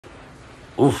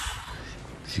Oof,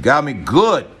 she got me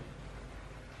good.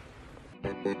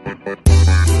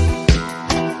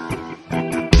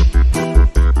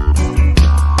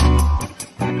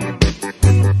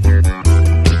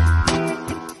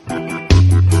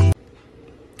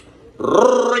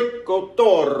 Rico.toro.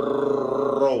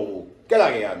 ¿Qué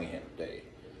la que hay, mi gente?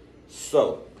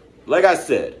 So, like I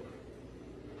said,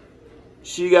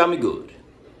 she got me good.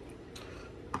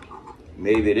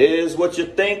 Maybe it is what you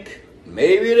think,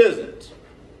 maybe it isn't.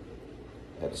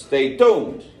 Have to stay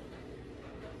tuned.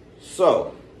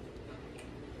 So,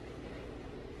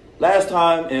 last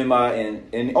time and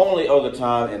the only other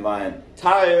time in my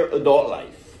entire adult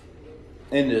life,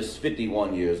 in this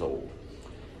 51 years old,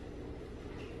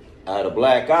 I had a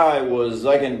black eye. Was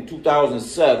like in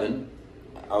 2007.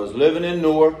 I was living in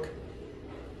Newark,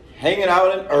 hanging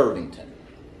out in Irvington,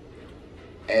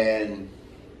 and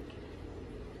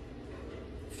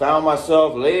found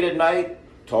myself late at night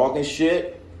talking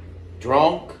shit,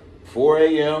 drunk, 4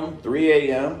 a.m., 3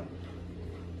 a.m.,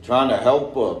 trying to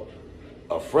help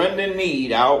a friend in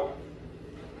need out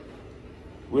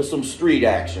with some street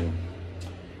action,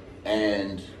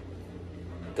 and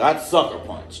got sucker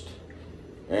punched.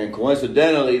 And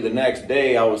coincidentally, the next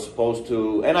day I was supposed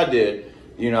to, and I did,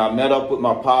 I met up with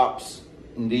my pops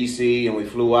in D.C. and we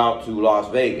flew out to Las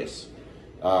Vegas.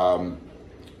 And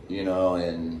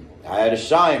I had a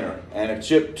shiner and a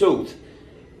chipped tooth.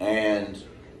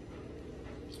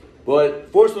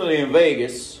 But fortunately in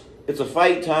Vegas, it's a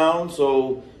fight town,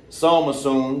 so some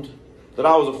assumed that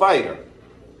I was a fighter.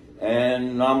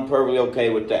 And I'm perfectly okay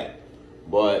with that.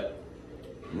 But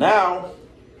now,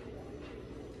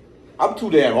 I'm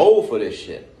too damn old for this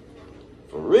shit.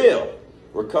 For real.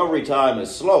 Recovery time is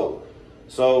slow.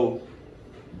 So,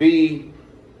 being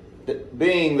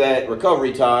that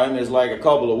recovery time is like a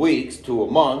couple of weeks to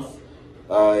a month,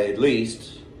 at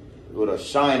least, with a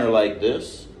shiner like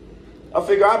this, I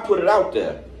figure I'd put it out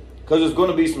there. Because there's going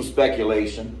to be some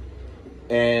speculation.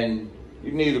 And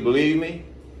you can either believe me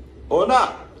or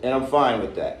not. And I'm fine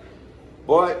with that.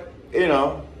 But,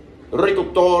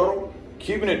 Rico Toro,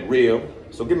 keeping it real.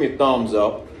 So give me a thumbs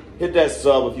up. Hit that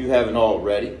sub if you haven't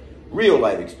already. Real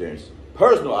life experience.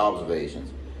 Personal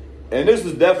observations. And this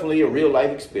is definitely a real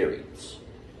life experience.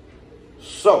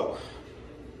 So,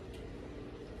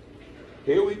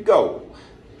 here we go.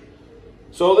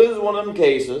 So this is one of them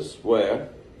cases where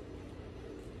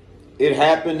it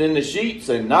happened in the sheets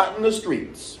and not in the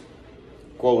streets.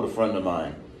 Quote a friend of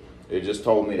mine. They just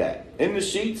told me that. In the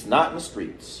sheets, not in the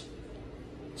streets.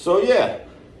 So yeah.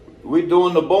 We're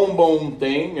doing the boom boom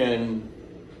thing, and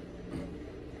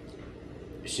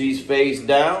she's face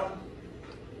down.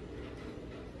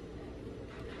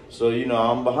 So,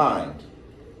 I'm behind.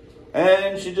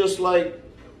 And she just wanted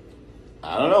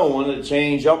to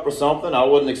change up or something. I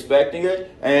wasn't expecting it.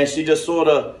 And she just sort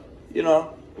of,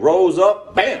 rose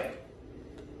up, bam.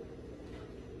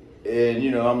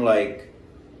 And, I'm like,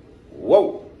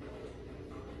 whoa.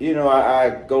 I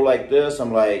go like this.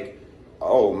 I'm like,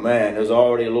 oh man, there's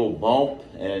already a little bump.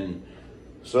 And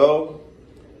so,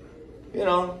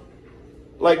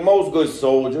 like most good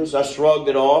soldiers, I shrugged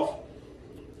it off,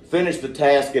 finished the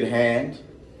task at hand,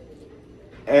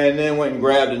 and then went and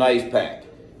grabbed an ice pack.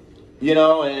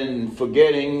 And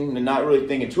forgetting and not really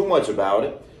thinking too much about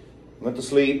it, went to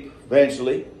sleep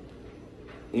eventually.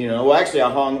 Actually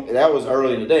that was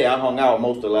early in the day. I hung out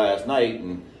most of last night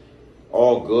and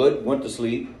all good, went to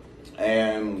sleep,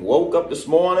 and woke up this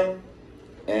morning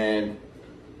and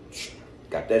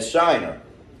got that shiner.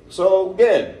 So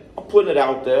again, I'm putting it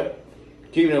out there,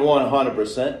 keeping it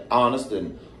 100% honest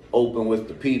and open with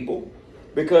the people,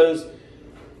 because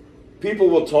people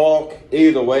will talk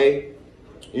either way,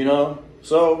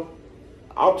 so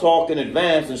I'll talk in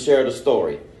advance and share the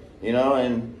story, and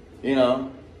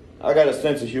I got a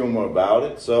sense of humor about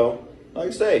it. So like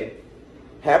I say,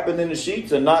 happened in the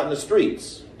sheets and not in the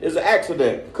streets. It's an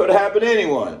accident. Could have happened to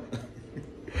anyone.